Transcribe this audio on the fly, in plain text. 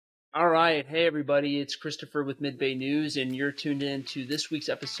All right. Hey, everybody. It's Christopher with Mid-Bay News, and you're tuned in to this week's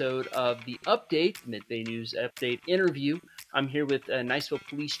episode of The Update, Mid-Bay News Update interview. I'm here with Niceville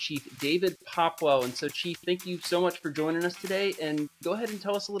Police Chief David Popwell. And so, Chief, thank you so much for joining us today. And go ahead and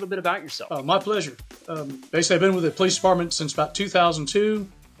tell us a little bit about yourself. My pleasure. Basically, I've been with the police department since about 2002,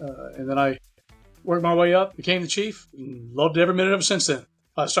 and then I worked my way up, became the chief, and loved every minute of it since then.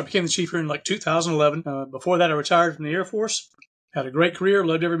 I became the chief here in 2011. Before that, I retired from the Air Force. Had a great career,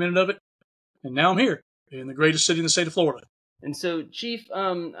 loved every minute of it, and now I'm here in the greatest city in the state of Florida. And so, Chief,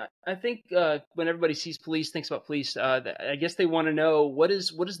 I think when everybody sees police, thinks about police, I guess they want to know what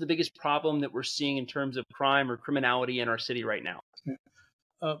is the biggest problem that we're seeing in terms of crime or criminality in our city right now?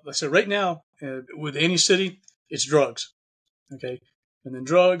 Like I said, right now, with any city, it's drugs, okay? And then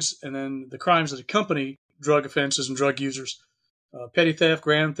drugs, and then the crimes that accompany drug offenses and drug users. Petty theft,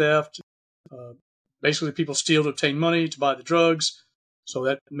 grand theft, basically people steal to obtain money to buy the drugs, so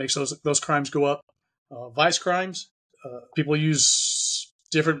that makes those crimes go up. Vice crimes, people use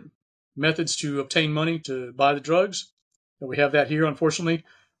different methods to obtain money to buy the drugs. And we have that here, unfortunately.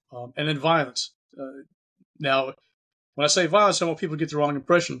 And then violence. Now, when I say violence, I want people to get the wrong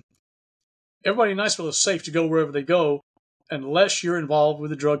impression. Everybody in Niceville is safe to go wherever they go unless you're involved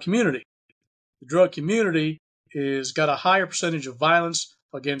with the drug community. The drug community is got a higher percentage of violence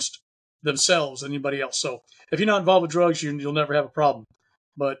against themselves than anybody else. So if you're not involved with drugs, you'll never have a problem.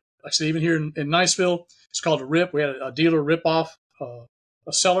 But like I said, even here in Niceville, it's called a rip. We had a dealer rip off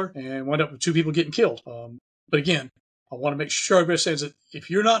a seller and wound up with 2 people getting killed. But again, I want to make sure everybody says that if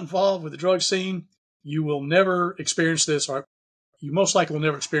you're not involved with the drug scene, you will never experience this, or you most likely will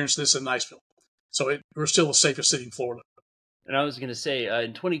never experience this in Niceville. So we're still the safest city in Florida. And I was going to say,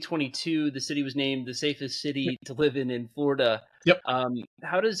 in 2022, the city was named the safest city to live in Florida. Yep.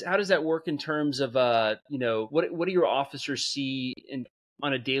 How does that work in terms of what do your officers see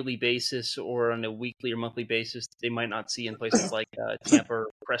on a daily basis or on a weekly or monthly basis that they might not see in places like Tampa or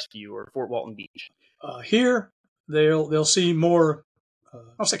Crestview or Fort Walton Beach? Here, they'll see more,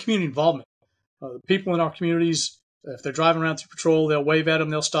 I'll say, community involvement. People in our communities, if they're driving around through patrol, they'll wave at them,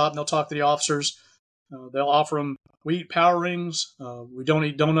 they'll stop, and they'll talk to the officers. They'll offer them, we eat power rings. We don't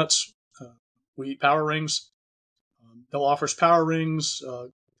eat donuts. We eat power rings. They'll offer us power rings,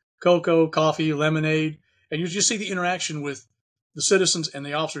 cocoa, coffee, lemonade. And you just see the interaction with the citizens and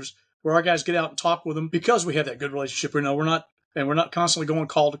the officers where our guys get out and talk with them because we have that good relationship. We're not constantly going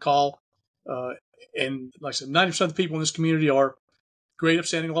call to call. And like I said, 90% of the people in this community are great,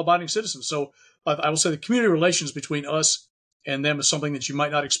 upstanding, law-abiding citizens. So I will say the community relations between us and them is something that you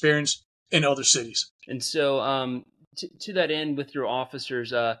might not experience in other cities. And so to that end, with your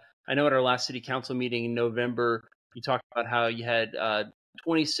officers, I know at our last city council meeting in November, you talked about how you had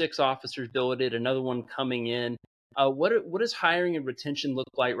 26 officers billeted, another one coming in. What does hiring and retention look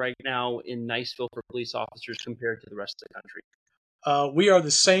like right now in Niceville for police officers compared to the rest of the country? We are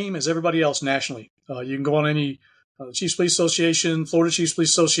the same as everybody else nationally. You can go on any Chiefs Police Association, Florida Chiefs Police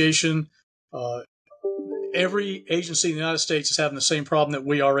Association. Every agency in the United States is having the same problem that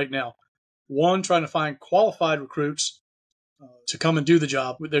we are right now. One, trying to find qualified recruits to come and do the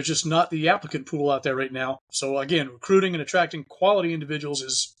job. There's just not the applicant pool out there right now. So again, recruiting and attracting quality individuals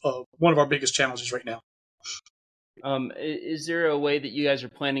is one of our biggest challenges right now. Is there a way that you guys are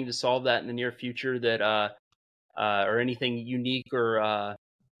planning to solve that in the near future that, or anything unique or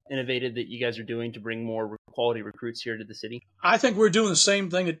innovative that you guys are doing to bring more quality recruits here to the city? I think we're doing the same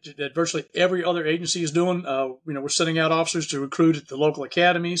thing that virtually every other agency is doing. We're sending out officers to recruit at the local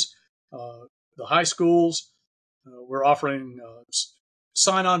academies, the high schools. We're offering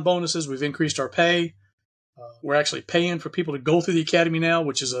sign-on bonuses. We've increased our pay. We're actually paying for people to go through the academy now,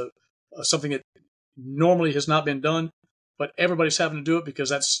 which is something that normally has not been done, but everybody's having to do it because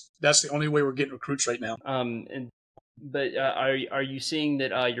that's the only way we're getting recruits right now. But are you seeing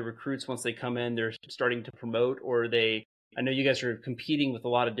that your recruits, once they come in, they're starting to promote, or I know you guys are competing with a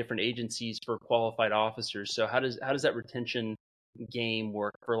lot of different agencies for qualified officers. So how does that retention game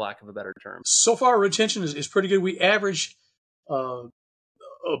work, for lack of a better term? So far, retention is pretty good. We average what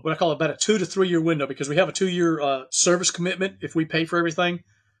I call about a 2 to 3 year window because we have a 2-year service commitment if we pay for everything.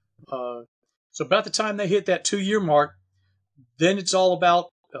 So about the time they hit that 2-year mark, then it's all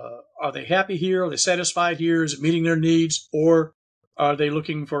about are they happy here? Are they satisfied here? Is it meeting their needs, or are they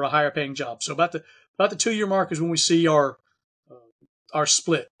looking for a higher paying job? So about the 2-year mark is when we see our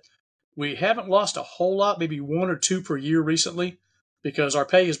split. We haven't lost a whole lot, maybe 1 or 2 per year recently, because our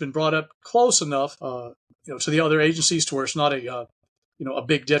pay has been brought up close enough, to the other agencies to where it's not a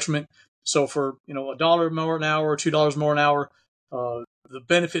big detriment. So for $1 more an hour or $2 more an hour, the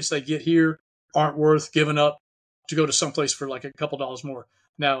benefits they get here aren't worth giving up to go to someplace for like a couple dollars more.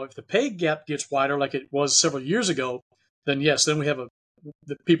 Now, if the pay gap gets wider, like it was several years ago, then yes, then we have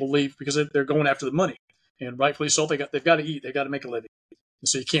the people leave because they're going after the money, and rightfully so. They've got to eat, they've got to make a living, and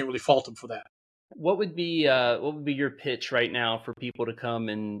so you can't really fault them for that. What would be your pitch right now for people to come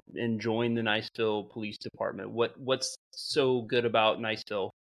and join the Niceville Police Department? What's so good about Niceville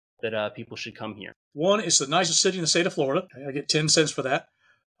that people should come here? One, it's the nicest city in the state of Florida. I get 10 cents for that.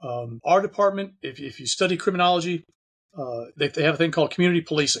 Our department, if you study criminology, they have a thing called community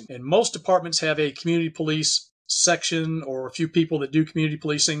policing, and most departments have a community police section or a few people that do community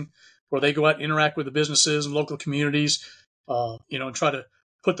policing, where they go out and interact with the businesses and local communities, and try to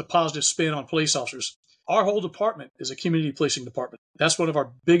put the positive spin on police officers. Our whole department is a community policing department. That's one of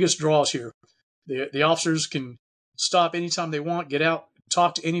our biggest draws here. The officers can stop anytime they want, get out,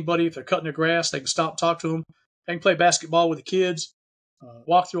 talk to anybody. If they're cutting their grass, they can stop and talk to them. They can play basketball with the kids,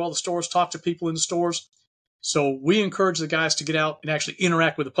 walk through all the stores, talk to people in the stores. So we encourage the guys to get out and actually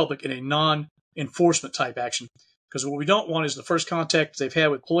interact with the public in a non-enforcement type action. Because what we don't want is the first contact they've had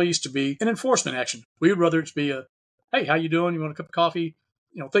with police to be an enforcement action. We would rather it be a, hey, how you doing? You want a cup of coffee?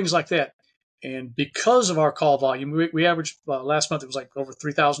 Things like that. And because of our call volume, we averaged, last month it was like over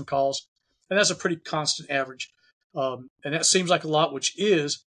 3,000 calls. And that's a pretty constant average. And that seems like a lot, which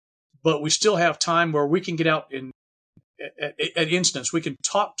is, but we still have time where we can get out and at instance, we can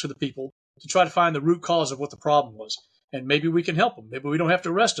talk to the people to try to find the root cause of what the problem was. And maybe we can help them. Maybe we don't have to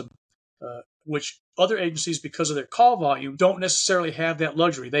arrest them, which other agencies, because of their call volume, don't necessarily have that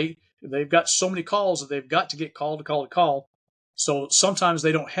luxury. They've got so many calls that they've got to get call to call to call. So sometimes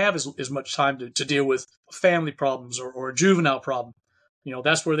they don't have as much time to deal with family problems or a juvenile problem.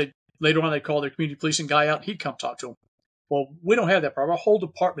 That's where later on they call their community policing guy out and he'd come talk to them. Well, we don't have that problem. Our whole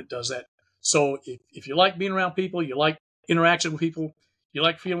department does that. So if you like being around people, you like interaction with people, you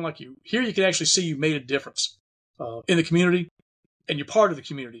like feeling like you can actually see you made a difference in the community, and you're part of the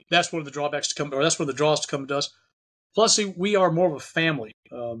community. That's one of the drawbacks to come, or that's one of the draws to come to us. Plus, see, we are more of a family.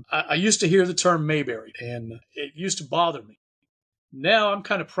 I used to hear the term Mayberry, and it used to bother me. Now I'm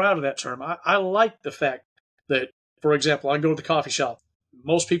kind of proud of that term. I like the fact that, for example, I go to the coffee shop.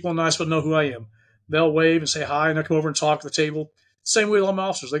 Most people in Niceville know who I am. They'll wave and say hi, and they'll come over and talk at the table. Same way with all my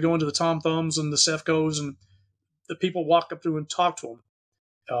officers. They go into the Tom Thumbs and the Cefcos, and the people walk up through and talk to them.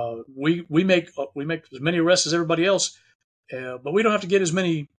 We make as many arrests as everybody else, but we don't have to get as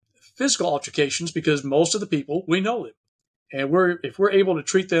many physical altercations because most of the people, we know them, and if we're able to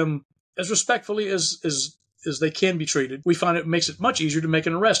treat them as respectfully as they can be treated, we find it makes it much easier to make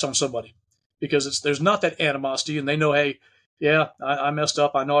an arrest on somebody because there's not that animosity, and they know, hey, yeah, I messed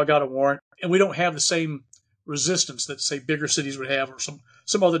up. I know I got a warrant, and we don't have the same resistance that, say, bigger cities would have or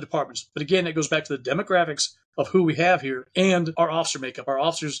some other departments. But again, it goes back to the demographics of who we have here and our officer makeup. Our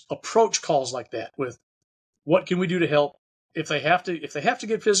officers approach calls like that with, what can we do to help? If they have to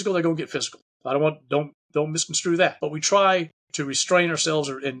get physical, they're going to get physical. Don't misconstrue that. But we try to restrain ourselves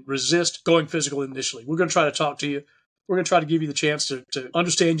and resist going physical initially. We're going to try to talk to you. We're going to try to give you the chance to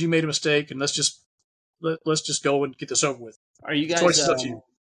understand you made a mistake, and let's just go and get this over with. Are you guys?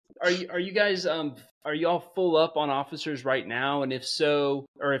 Are you guys? Are you all full up on officers right now? And if so,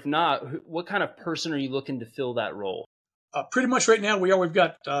 or if not, what kind of person are you looking to fill that role? Pretty much right now we are. We've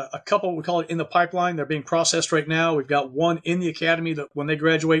got a couple, we call it in the pipeline. They're being processed right now. We've got one in the academy that when they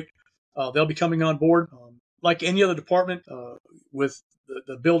graduate, they'll be coming on board. Like any other department, with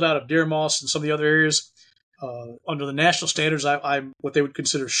the build out of Deer Moss and some of the other areas, under the national standards, I'm what they would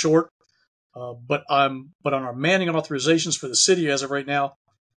consider short. But on our manning and authorizations for the city as of right now,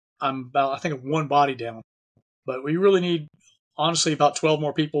 I'm about, I think, one body down. But we really need, honestly, about 12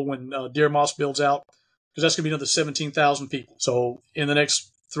 more people when Deer Moss builds out, because that's going to be another 17,000 people. So in the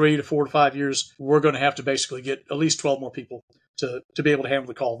next 3 to 4 to 5 years, we're going to have to basically get at least 12 more people to be able to handle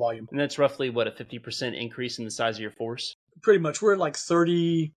the call volume. And that's roughly, what, a 50% increase in the size of your force? Pretty much. We're at like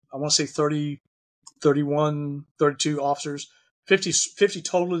 30, I want to say 30, 31, 32 officers, 50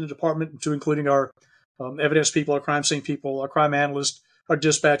 total in the department, to including our evidence people, our crime scene people, our crime analysts, our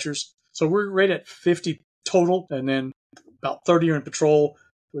dispatchers. So we're right at 50 total, and then about 30 are in patrol.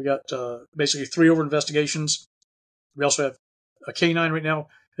 We got basically 3 over investigations. We also have a K9 right now.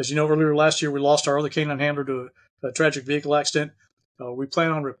 As you know, earlier last year, we lost our other K9 handler to a tragic vehicle accident. We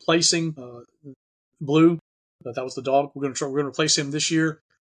plan on replacing Blue. That was the dog. We're going to replace him this year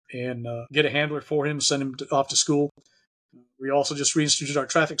and get a handler for him, send him off to school. We also just reinstituted our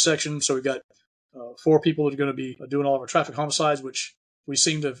traffic section, so we've got 4 people that are going to be doing all of our traffic homicides, which we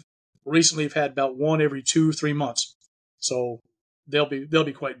seem to have recently have had about 1 every 2 or 3 months. So they'll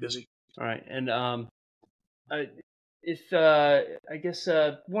be quite busy. All right, and if I guess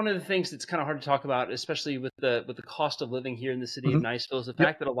one of the things that's kind of hard to talk about, especially with the cost of living here in the city of Mm-hmm. Niceville, is the Yep.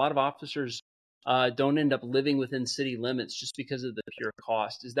 fact that a lot of officers don't end up living within city limits just because of the pure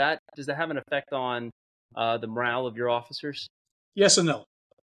cost. Does that have an effect on the morale of your officers? Yes and no.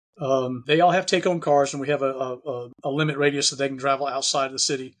 They all have take-home cars, and we have a limit radius that they can travel outside of the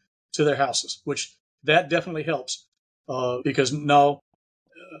city to their houses, which that definitely helps. Because no,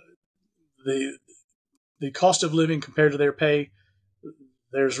 the the cost of living compared to their pay,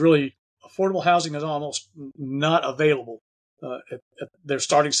 there's really affordable housing is almost not available at their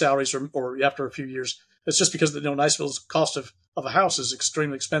starting salaries or after a few years. It's just because Niceville's cost of a house is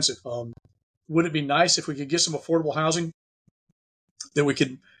extremely expensive. Would it be nice if we could get some affordable housing that we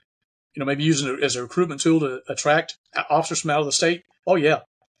could maybe use it as a recruitment tool to attract officers from out of the state? Oh yeah.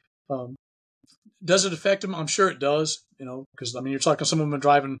 Um, does it affect them? I'm sure it does. Because you're talking some of them are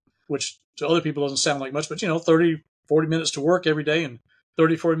driving, which to other people doesn't sound like much, but 30, 40 minutes to work every day and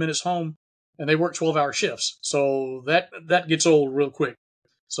 30, 40 minutes home, and they work 12-hour shifts. So that gets old real quick.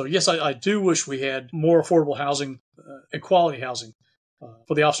 So yes, I do wish we had more affordable housing and quality housing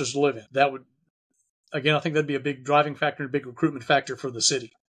for the officers to live in. That would, again, I think that'd be a big driving factor and a big recruitment factor for the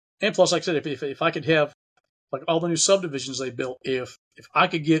city. And plus, like I said, if I could have like all the new subdivisions they built, if I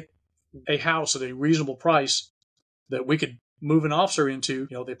could get a house at a reasonable price that we could move an officer into,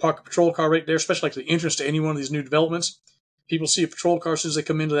 they park a patrol car right there, especially like the entrance to any one of these new developments. People see a patrol car as soon as they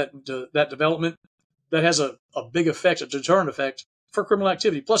come into that development. That has a big effect, a deterrent effect for criminal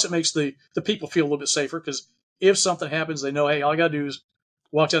activity. Plus, it makes the people feel a little bit safer because if something happens, they know, hey, all I got to do is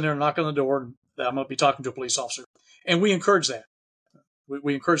walk down there and knock on the door, and I'm going to be talking to a police officer. And we encourage that.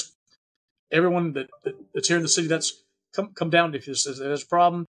 We encourage everyone that's here in the city. That's come down if there's a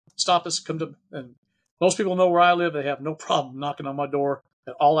problem, stop us. Come to, and most people know where I live. They have no problem knocking on my door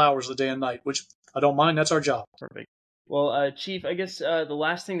at all hours of the day and night, which I don't mind. That's our job. Perfect. Well, Chief, I guess the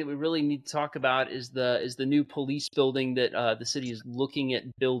last thing that we really need to talk about is the new police building that the city is looking at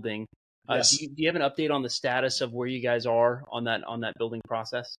building. Yes, do you have an update on the status of where you guys are on that building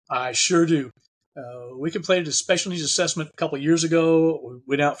process? I sure do. We completed a special needs assessment a couple of years ago. We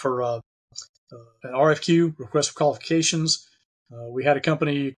went out for an RFQ, request for qualifications. We had a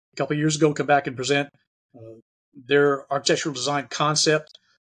company a couple of years ago come back and present their architectural design concept.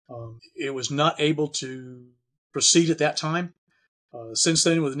 It was not able to proceed at that time. Since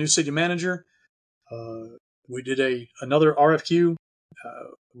then, with the new city manager, we did another RFQ.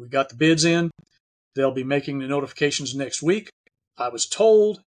 We got the bids in. They'll be making the notifications next week. I was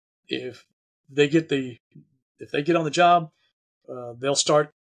told if they get on the job, they'll start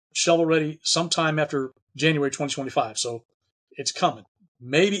shovel ready sometime after January 2025. So it's coming.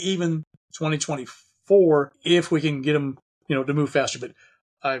 Maybe even 2024 if we can get them, to move faster. But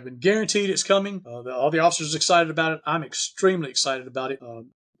I've been guaranteed it's coming. All the officers are excited about it. I'm extremely excited about it.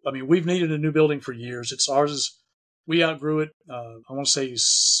 We've needed a new building for years. We outgrew it. I want to say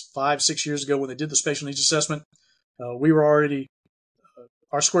 5-6 years ago when they did the special needs assessment. We were already,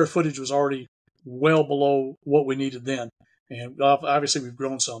 our square footage was already well below what we needed then. And obviously we've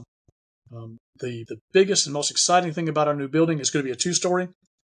grown some. The biggest and most exciting thing about our new building is going to be a 2-story.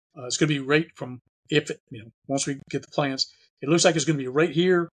 It's going to be right from once we get the plans. It looks like it's going to be right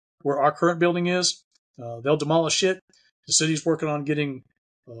here where our current building is. They'll demolish it. The city's working on getting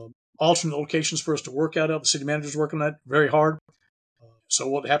alternate locations for us to work out of. The city manager's working on that very hard. So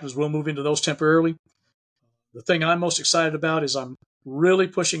what happens, we'll move into those temporarily. The thing I'm most excited about is I'm really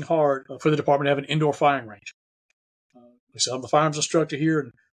pushing hard for the department to have an indoor firing range. So I'm the firearms instructor here,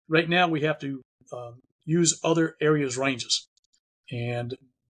 and right now we have to use other areas' ranges, and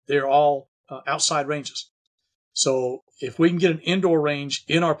they're all outside ranges. So if we can get an indoor range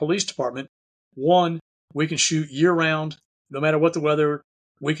in our police department, one, we can shoot year-round, no matter what the weather,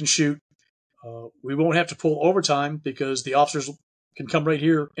 we can shoot. We won't have to pull overtime because the officers can come right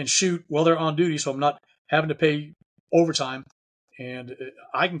here and shoot while they're on duty, so I'm not having to pay overtime. And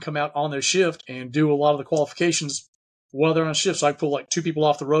I can come out on their shift and do a lot of the qualifications while they're on shift. So I can pull like 2 people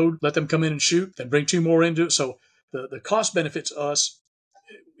off the road, let them come in and shoot, then bring 2 more into it. So the cost benefit to us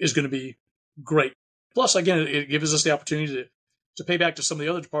is going to be great. Plus, again, it gives us the opportunity to pay back to some of the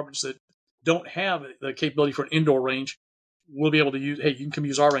other departments that don't have the capability for an indoor range. We'll be able to use, hey, you can come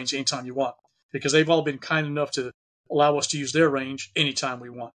use our range anytime you want, because they've all been kind enough to allow us to use their range anytime we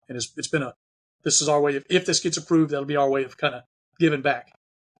want. And it's been this is our way of, if this gets approved, that'll be our way of kind of giving back.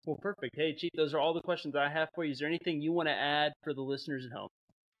 Well, perfect. Hey, Chief, those are all the questions I have for you. Is there anything you want to add for the listeners at home?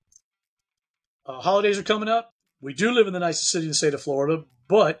 Holidays are coming up. We do live in the nicest city in the state of Florida,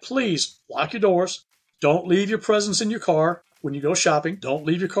 but please lock your doors. Don't leave your presents in your car when you go shopping. Don't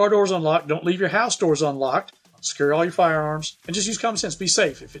leave your car doors unlocked. Don't leave your house doors unlocked. secure all your firearms, and just use common sense. Be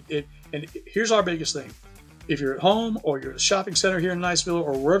safe. And here's our biggest thing. If you're at home or you're at a shopping center here in Niceville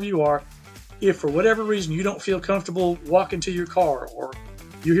or wherever you are, if for whatever reason you don't feel comfortable walking to your car or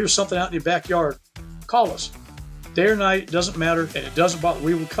you hear something out in your backyard, call us. Day or night, doesn't matter, and it doesn't bother.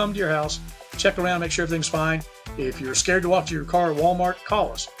 We will come to your house, check around, make sure everything's fine. If you're scared to walk to your car at Walmart,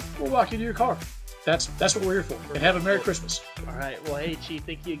 call us. We'll walk you to your car. That's what we're here for. And have a Merry Christmas. All right. Well, hey, Chief,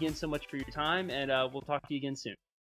 thank you again so much for your time, and we'll talk to you again soon.